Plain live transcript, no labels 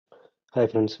Hi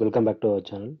friends, welcome back to our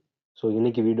channel. So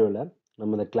இன்னைக்கு வீடியோவில்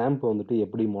நம்ம இந்த கிளாம்ப் வந்துட்டு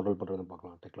எப்படி மாடல் பண்ணுறதுன்னு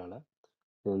பார்க்கலாம். டெக்லாவில்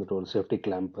இது வந்துட்டு ஒரு சேஃப்டி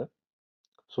கிளாம்ப்பு.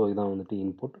 ஸோ இதான் வந்துட்டு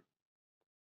இன்புட்.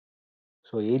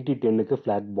 ஸோ 80-10க்கு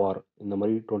ஃப்ளாட் பார் இந்த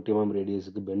மாதிரி 20 mm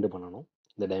ரேடியஸுக்கு பெண்டு பண்ணணும்.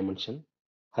 இந்த டைமென்ஷன்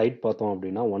ஹைட் பார்த்தோம்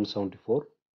அப்படின்னா 174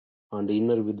 அண்ட்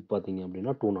இன்னர் வித் பார்த்தீங்க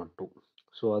அப்படின்னா 202.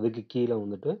 ஸோ அதுக்கு கீழே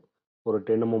வந்துட்டு ஒரு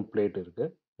 10 mm பிளேட் இருக்குது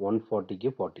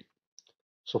 140க்கு 40.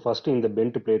 ஸோ ஃபஸ்ட்டு இந்த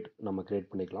பெண்ட் பிளேட் நம்ம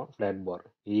கிரியேட் பண்ணிக்கலாம். ஃப்ளாட் பார்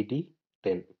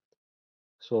 80-10.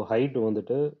 ஸோ ஹைட்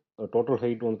வந்துட்டு டோட்டல்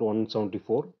ஹைட் வந்துட்டு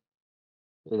 174.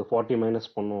 இது 40 மைனஸ்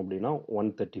பண்ணோம் அப்படின்னா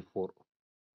 134.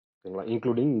 ஓகேங்களா,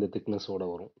 இன்க்ளூடிங் இந்த திக்னஸோட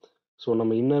வரும். ஸோ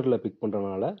நம்ம இன்னரில் பிக்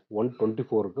பண்ணுறதுனால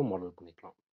 124க்கு மாடல்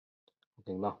பண்ணிக்கலாம்.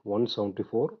 ஓகேங்களா,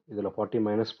 174 இதில் 40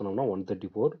 மைனஸ் பண்ணோம்னா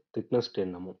 134, திக்னஸ்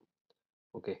 10 mm.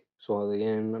 ஓகே, ஸோ அது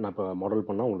ஏன்னு நான் இப்போ மாடல்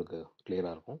பண்ணால் உங்களுக்கு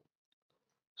கிளியராக இருக்கும்.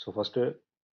 ஸோ ஃபஸ்ட்டு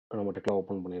நம்ம டெக்லா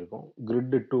ஓப்பன் பண்ணியிருக்கோம்.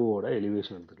 கிரிட் 2ஓட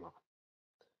எலிவேஷன் எடுத்துக்கலாம்.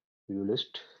 View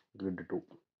list grid 2.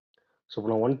 ஸோ இப்போ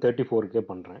நான் 134க்கே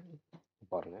பண்ணுறேன்.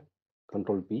 பாருங்கள்,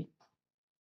 கண்ட்ரோல் பி.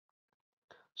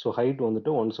 ஸோ ஹைட்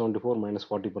வந்துட்டு 174 மைனஸ்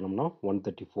 40 பண்ணோம்னா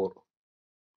 134.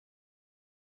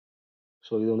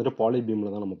 ஸோ இது வந்துட்டு பாலி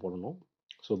பீமில் தான் நம்ம போடணும்.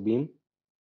 So beam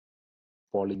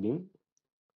poly beam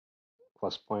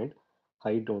first point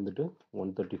height வந்துட்டு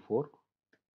 134.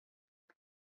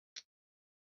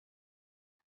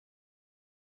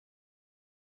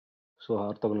 ஸோ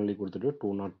ஆர்த்தோகனலி கொடுத்துட்டு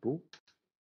 202,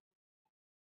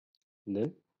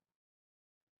 தென்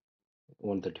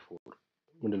 134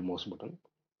 மிடில் மவுஸ் பட்டன்.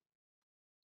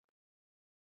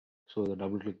 ஸோ இதை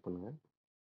டபுள் கிளிக் பண்ணுங்கள்.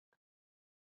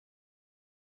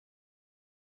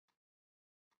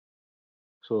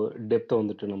 ஸோ டெப்த்தை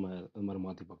வந்துட்டு நம்ம இது மாதிரி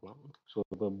மாற்றி பார்க்கலாம். ஸோ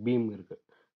இப்போ பீம் இருக்குது.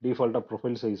 டிஃபால்ட்டாக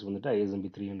ப்ரொஃபைல் சைஸ் வந்துட்டு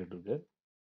ISMB 300 இருக்குது.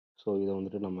 ஸோ இதை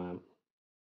வந்துட்டு நம்ம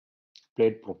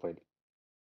பிளேட்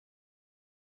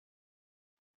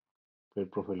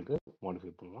ப்ரொஃபைலுக்கு மாடிஃபை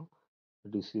பண்ணலாம்.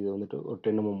 இட் இஸ் இது வந்துட்டு ஒரு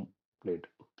 10 mm பிளேட்.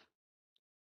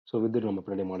 ஸோ வித் நம்ம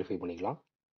பின்னாடி மாடிஃபை பண்ணிக்கலாம்.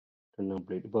 10 mm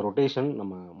பிளேட். இப்போ ரொட்டேஷன்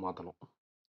நம்ம மாற்றணும்.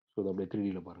 ஸோ இது அப்படியே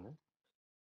 3Dயில் பாருங்கள்.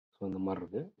 ஸோ இந்த மாதிரி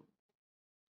இருக்குது.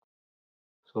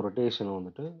 ஸோ ரொட்டேஷனை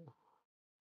வந்துட்டு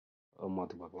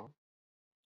மாற்றி பார்க்கலாம்.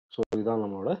 ஸோ இதுதான்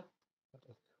நம்மளோட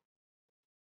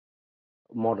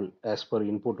மாடல். ஆஸ் பர்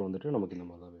இன்புட் வந்துட்டு நமக்கு இந்த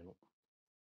மாதிரி தான் வேணும்.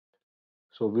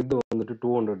 ஸோ வித் வந்துட்டு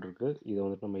 200 இருக்குது. இதை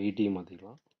வந்துட்டு நம்ம 80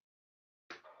 மாற்றிக்கலாம்.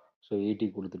 ஸோ 80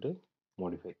 கொடுத்துட்டு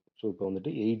மாடிஃபை. ஸோ இப்போ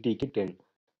வந்துட்டு 80க்கு 10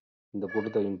 இந்த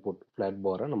கொடுத்த இன்புட் ஃப்ளாட்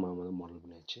பாரை நம்ம வந்து மாடல்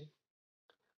பண்ணியாச்சு.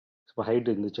 இப்போ ஹைட்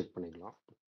இருந்து செக் பண்ணிக்கலாம்.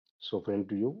 So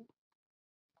front view.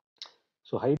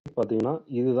 So height பார்த்தீங்கன்னா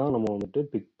இதுதான் நம்ம வந்துட்டு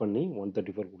பிக் பண்ணி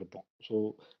 134 கொடுத்தோம். ஸோ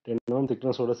 10 mm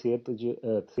திக்னஸோட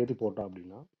சேர்த்து போட்டோம்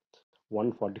அப்படின்னா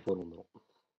 144 வந்துடும்.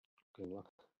 ஓகேங்களா,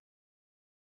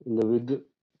 இந்த வித்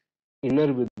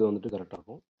இன்னர் வித் வந்துட்டு கரெக்டாக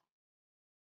இருக்கும்.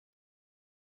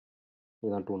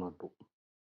 இதுதான் 202.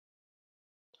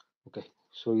 ஓகே,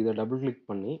 ஸோ இதை டபுள் கிளிக்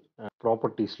பண்ணி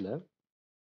ப்ராப்பர்ட்டிஸில்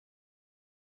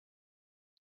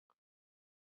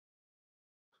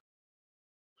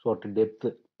ஸோ அட்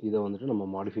டெப்த்து இதை வந்துட்டு நம்ம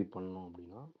மாடிஃபை பண்ணோம்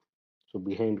அப்படின்னா ஸோ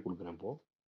பிஹைண்ட் கொடுக்குறேன் இப்போது.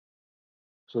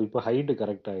 ஸோ இப்போ ஹைட்டு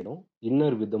கரெக்ட் ஆகிடும்,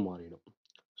 இன்னர் வித்து மாறிடும்.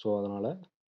 ஸோ அதனால்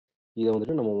இதை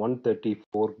வந்துட்டு நம்ம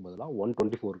 134க்கு பதிலாக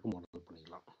 124க்கு மாடல்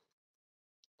பண்ணிக்கலாம்.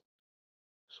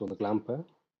 ஸோ இந்த கிளாம்பை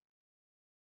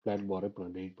ஃப்ளாட் பாரை இப்போ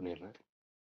நான் டெலிட் பண்ணிடுறேன்.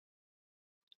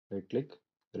 Right click,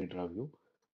 ரீட்ரா view,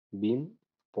 beam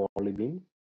poly beam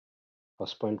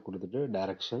first point கொடுத்துட்டு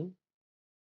டைரக்ஷன்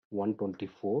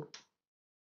 124.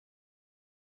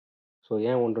 ஸோ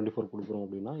ஏன் 124 கொடுக்குறோம்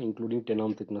அப்படின்னா இன்க்ளூடிங் 10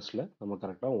 mm திக்னஸில் நம்ம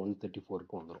கரெக்டாக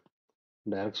 134க்கு வந்துடும்.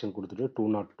 டைரக்ஷன் கொடுத்துட்டு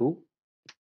 202,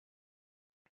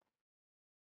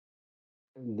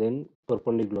 தென்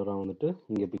பெர்பெண்டிகுலராக வந்துட்டு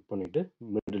இங்கே பிக் பண்ணிவிட்டு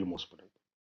மிடில் மவுஸ் பட்டன்.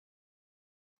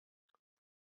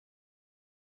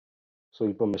 ஸோ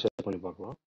இப்போ மெஷர் பண்ணி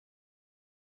பார்க்கலாம்.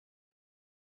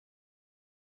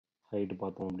 ஹைட்டு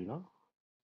பார்த்தோம் அப்படின்னா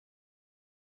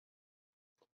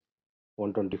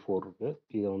 124 இருக்குது.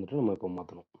 இதை வந்துட்டு நம்ம இப்போ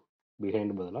மாற்றணும்.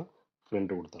 பிஹைண்ட் பதிலாக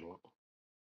ஃப்ரண்ட் கொடுத்துடலாம்.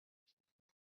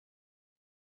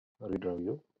 ரீட்ரா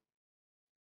வியூ.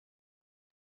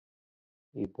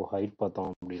 இப்போ ஹைட்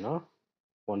பார்த்தோம் அப்படின்னா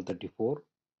 134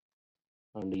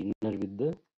 அண்ட் இன்னர் வித்து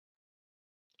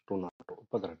 202.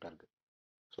 இப்போ கரெக்டாக இருக்குது.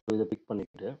 ஸோ இதை பிக்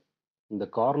பண்ணிவிட்டு இந்த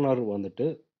கார்னர் வந்துட்டு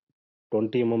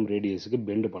 20 mm ரேடியஸுக்கு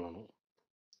பெண்டு பண்ணணும்.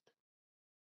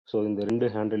 ஸோ இந்த ரெண்டு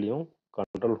ஹேண்டிலையும்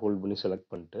கண்ட்ரோல் ஹோல்ட் பண்ணி செலக்ட்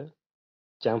பண்ணிட்டு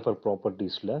சாம்பர்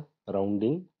ப்ராப்பர்ட்டிஸில்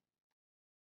ரவுண்டிங்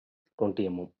 20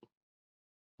 mm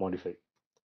மாடிஃபை.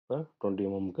 இப்போ 20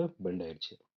 mmக்கு பெண்ட்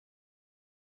ஆயிடுச்சு.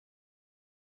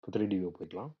 இப்போ 3D வியூ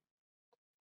போய்க்கலாம்.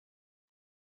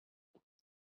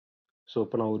 ஸோ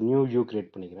இப்போ நான் ஒரு நியூ வியூ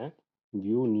கிரியேட் பண்ணிக்கிறேன்.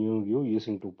 View new view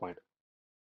using 2 point.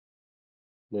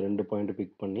 இந்த 2 பாயிண்ட்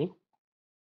பிக் பண்ணி,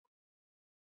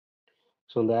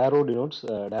 ஸோ இந்த arrow denotes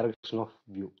direction of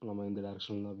view. நம்ம இந்த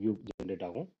direction of view generate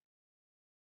ஆகும்.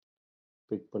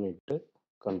 பிக் பண்ணிட்டு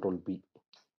Control P.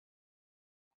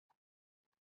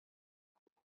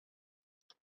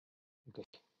 ஓகே.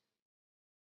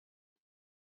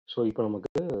 ஸோ இப்போ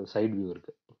நமக்கு சைட் வியூ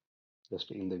இருக்கு.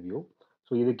 ஜஸ்ட் இந்த வியூ.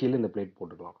 ஸோ இது கீழே இந்த பிளேட்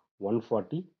போட்டுக்கலாம்.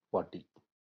 140 40.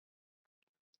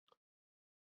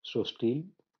 ஸோ ஸ்டீல்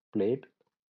பிளேட்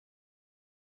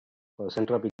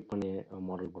சென்டரா பிக் பண்ணி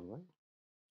மாடல் பண்ணுவேன்.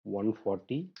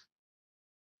 140.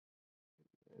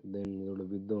 தென் இதோட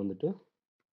வித் வந்துட்டு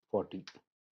 40.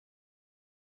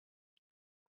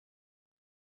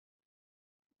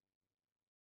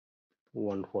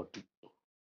 140.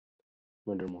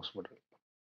 Middle mouse button.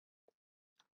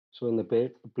 ஸோ இந்த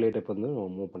பிளேட்டை இப்போ வந்து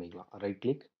நம்ம மூவ் பண்ணிக்கலாம். Right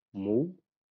click, move.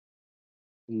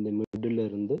 இந்த மிடில்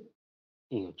இருந்து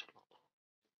இங்கே வச்சுக்கலாம்.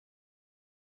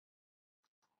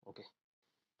 ஓகே.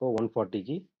 இப்போ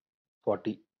 140க்கு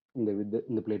 40 இந்த வித்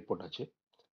இந்த பிளேட் போட்டாச்சு.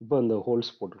 இப்போ இந்த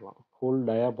ஹோல்ஸ் போட்டுக்கலாம். ஹோல்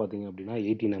டயா பார்த்தீங்க அப்படின்னா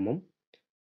 18 mm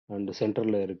அண்ட்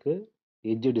சென்டரில் இருக்குது.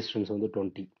 எட்ஜ் டிஸ்டன்ஸ் வந்து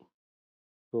 20.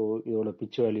 ஸோ இதோட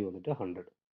பிச் வேல்யூ வந்துட்டு 100.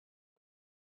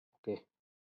 ஓகே.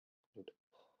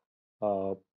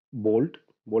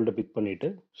 போல்ட்டை பிக் பண்ணிவிட்டு,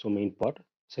 so main part,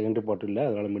 secondary part இல்லை,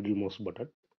 அதனால் middle mouse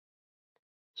button.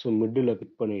 So middle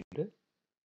big பண்ணிவிட்டு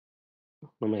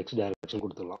நம்ம எக்ஸ் டைரக்ஷன்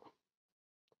கொடுத்துடலாம்.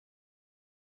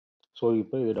 ஸோ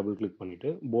இப்போ இதை டபுள் கிளிக் பண்ணிவிட்டு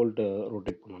போல்ட்டை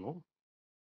ரொட்டேட் பண்ணணும்.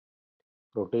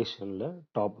 ரொட்டேஷனில்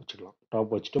டாப் வச்சுக்கலாம்.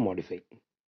 டாப் வச்சுட்டு மாடிஃபை.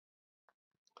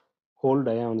 ஹோல்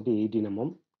டயா வந்துட்டு 18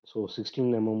 mm. ஸோ 16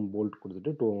 mm போல்ட்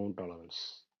கொடுத்துட்டு 2 mm டாலரன்ஸ்.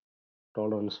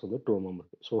 டாலரன்ஸ் வந்து 2 mm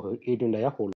இருக்குது. ஸோ 18 டயா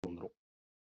ஹோல் வந்துடும்.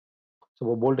 ஸோ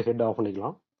இப்போ போல்ட் ஹெட் ஆஃப்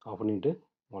பண்ணிக்கலாம். ஆஃப் பண்ணிவிட்டு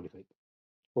மாடிஃபை.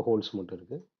 இப்போ ஹோல்ஸ் மட்டும்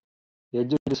இருக்குது.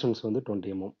 எட்ஜ் டிஸ்டன்ஸ் வந்து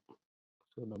 20 mm.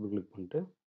 ஸோ டபுள் கிளிக் பண்ணிட்டு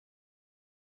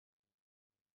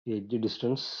எட்ஜ்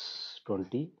டிஸ்டன்ஸ்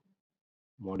 20,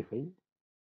 மாடிஃபை.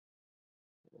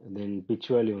 தென் பிச்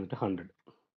வேல்யூ வந்துட்டு 100.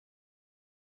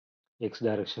 எக்ஸ்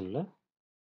டைரக்ஷனில்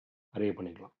அரே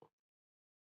பண்ணிக்கலாம்.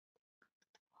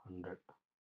 100,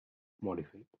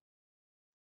 மாடிஃபை.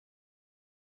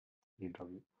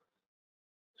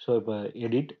 ஸோ இப்போ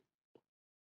edit,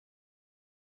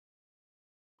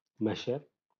 measure,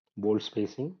 bolt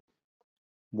spacing,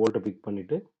 போல்ட்டை big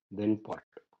பண்ணிவிட்டு தென் part.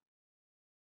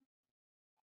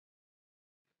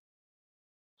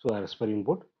 So as per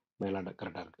input மேலாண்ட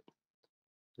கரெக்டாக இருக்குது.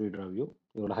 ரீட்ரா வியூ.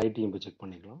 இதோட ஹைட்டையும் இப்போ செக்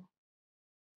பண்ணிக்கலாம்.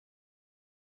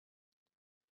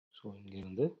 ஸோ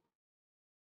இங்கேருந்து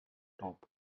டாப்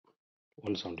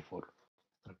 174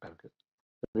 கரெக்டாக இருக்குது.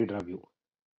 ரீட்ரா வியூ.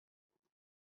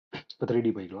 இப்போ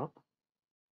 3D போய்க்கலாம்.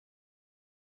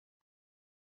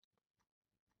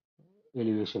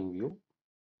 Elevation view.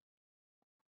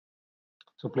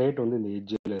 ஸோ பிளேட் வந்து இந்த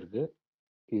எட்ஜில் இருக்குது.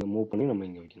 இதை மூவ் பண்ணி நம்ம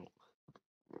இங்கே வைக்கணும்.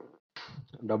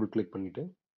 டபுள் கிளிக் பண்ணிவிட்டு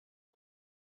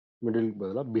மிடிலுக்கு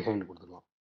பதிலாக பிஹைண்ட் கொடுத்துக்கலாம்.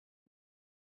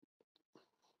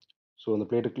 ஸோ அந்த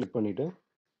பிளேட்டை கிளிக் பண்ணிவிட்டு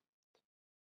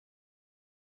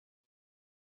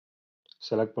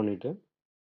செலக்ட் பண்ணிவிட்டு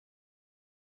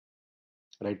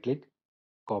ரைட் கிளிக்,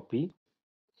 காப்பி.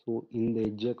 ஸோ இந்த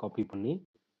எட்ஜை காப்பி பண்ணி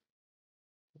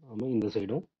நம்ம இந்த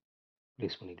சைடும்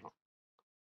ப்ளேஸ் பண்ணிக்கலாம்.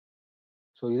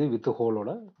 ஸோ இது வித் ஹோலோட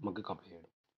நமக்கு காப்பி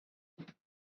ஆகிடும்.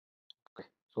 ஓகே.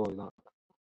 ஸோ இதுதான்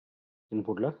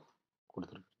இன்புட்டில்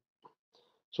கொடுத்துருக்கு.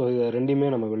 ஸோ இதை ரெண்டையுமே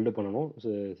நம்ம வெல்டு பண்ணணும்.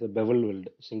 Bevel weld,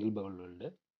 single bevel weld.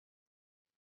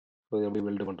 So இது எப்படி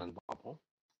வெல்டு பண்ணுறதுன்னு பார்ப்போம்.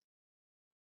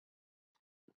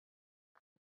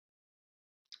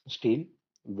 Steel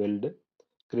weld,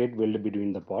 create weld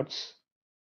between the parts,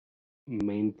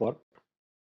 main part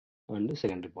and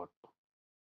secondary part.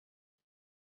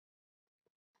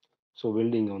 So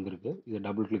weld இங்கே வந்திருக்கு. இதை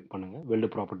டபுள் கிளிக் பண்ணுங்கள். வெல்டு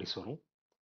ப்ராப்பர்ட்டிஸ் வரும்.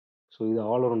 ஸோ இது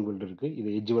ஆல் அரவுண்ட் வெல்டு இருக்குது. இது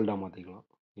எட்ஜ் வெல்டாக மாற்றிக்கலாம்.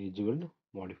 Edge weld,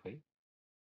 modify.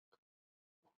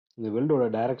 இந்த வெல்டோட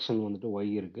டைரக்ஷன் வந்துட்டு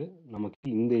ஒய் இருக்குது.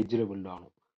 நமக்கு இந்த எட்ஜில் வெல்டு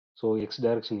ஆகணும். ஸோ எக்ஸ்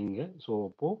டைரக்ஷன் இங்கே. ஸோ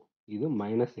அப்போது இது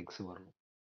 -x வரணும்.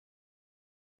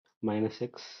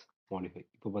 -x, modify.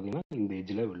 இப்போ பார்த்தீங்கன்னா இந்த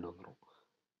எட்ஜில் வெல்டு வந்துடும்.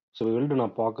 ஸோ வெல்டு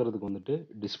நான் பார்க்குறதுக்கு வந்துட்டு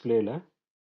டிஸ்பிளேயில்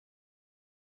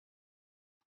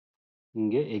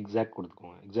இங்கே எக்ஸாக்ட்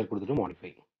கொடுத்துக்கோங்க. எக்ஸாக்ட் கொடுத்துட்டு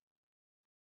மாடிஃபை.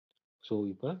 ஸோ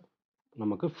இப்போ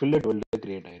நமக்கு ஃபில்லட் வெல்டு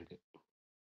கிரியேட் ஆகிருக்கு.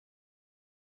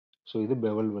 ஸோ இது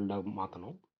பெவல் வெல்டாக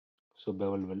மாற்றணும். So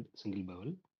bevel weld, single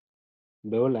bevel.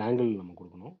 Bevel angle நம்ம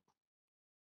கொடுக்கணும்.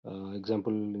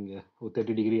 எக்ஸாம்பிள் இங்கே ஒரு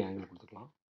 30 டிகிரி ஆங்கிள் கொடுத்துக்கலாம்.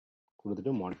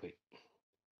 கொடுத்துட்டு மாடிஃபை.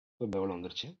 இப்போ பெவல்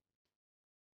வந்துருச்சு.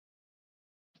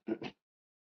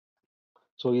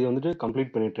 ஸோ இது வந்துட்டு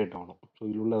கம்ப்ளீட் பெனிட்ரேட் ஆகணும். ஸோ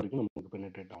இது உள்ள வரைக்கும் நமக்கு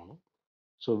பெனிட்ரேட் ஆகணும்.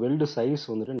 ஸோ வெல்டு சைஸ்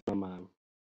வந்துட்டு நம்ம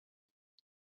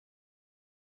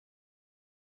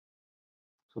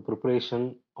ஸோ ப்ரிப்பரேஷன்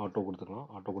ஆட்டோ கொடுத்துக்கலாம்,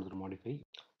 ஆட்டோ கொடுத்துட்டு மாடிஃபை.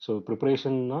 ஸோ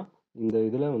ப்ரிப்பரேஷன்னா இந்த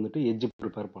இதில் வந்துட்டு எட்ஜ்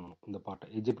ப்ரிப்பேர் பண்ணணும். இந்த பார்ட்டை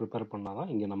எட்ஜ் ப்ரிப்பேர் பண்ணால்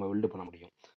தான் இங்கே நம்ம வெல்டு பண்ண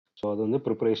முடியும். ஸோ அது வந்து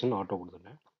ப்ரிப்பரேஷன் ஆட்டோ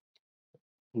கொடுத்துட்டேன்.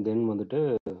 தென் வந்துட்டு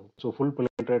ஸோ ஃபுல்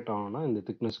பெனிட்ரேட் ஆனால் இந்த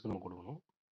திக்னஸ்க்கு நம்ம கொடுக்கணும்.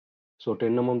 ஸோ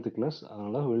 10 mm திக்னஸ்,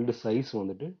 அதனால் வெல்டு சைஸ்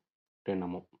வந்துட்டு 10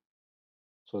 mm.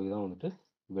 ஸோ இதுதான் வந்துட்டு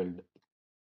வெல்டு.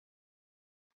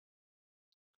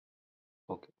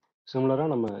 ஓகே,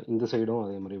 சிமிலராக நம்ம இந்த சைடும்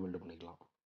அதே மாதிரி வெல்டு பண்ணிக்கலாம்.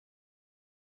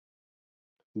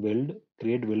 Weld,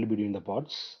 create weld between the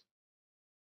parts.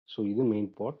 So இது மெயின்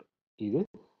பார்ட், இது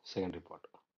செகண்டரி பார்ட்.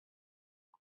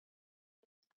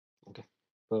 ஓகே,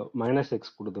 இப்போ -x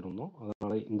கொடுத்துருந்தோம்,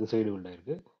 அதனால் இந்த சைடு வெல்ட்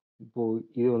ஆயிருக்கு. இப்போது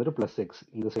இது வந்துட்டு +x,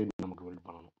 இந்த சைடு நமக்கு வெல்ட்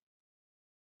பண்ணணும்.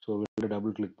 ஸோ வெல்டு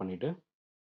டபுள் கிளிக் பண்ணிவிட்டு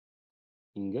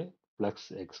இங்கே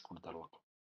 +x கொடுத்துடலாம்,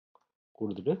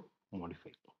 கொடுத்துட்டு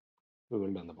மாடிஃபை. இப்போ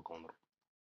வெல்டு அந்த பக்கம் வந்துடும்.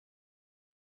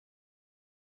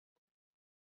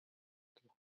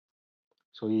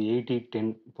 ஸோ இது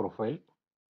 80-10 ப்ரொஃபைல்,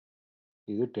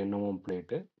 இது 10 mm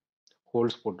பிளேட்டு,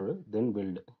 ஹோல்ஸ் போட்டு தென்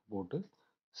வெல்டு போட்டு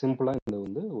சிம்பிளாக இந்த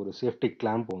வந்து ஒரு சேஃப்டி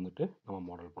கிளாம்ப் வந்துட்டு நம்ம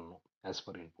மாடல் பண்ணோம் ஆஸ்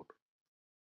பர் இன்புட்.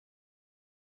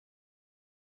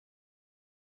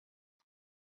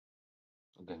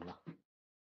 ஓகேங்களா?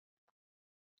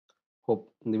 ஹோப்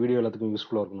இந்த வீடியோ எல்லாத்துக்கும்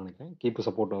யூஸ்ஃபுல்லாக இருக்கும்னு நினைக்கிறேன். Keep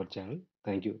support our channel.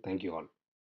 Thank you all.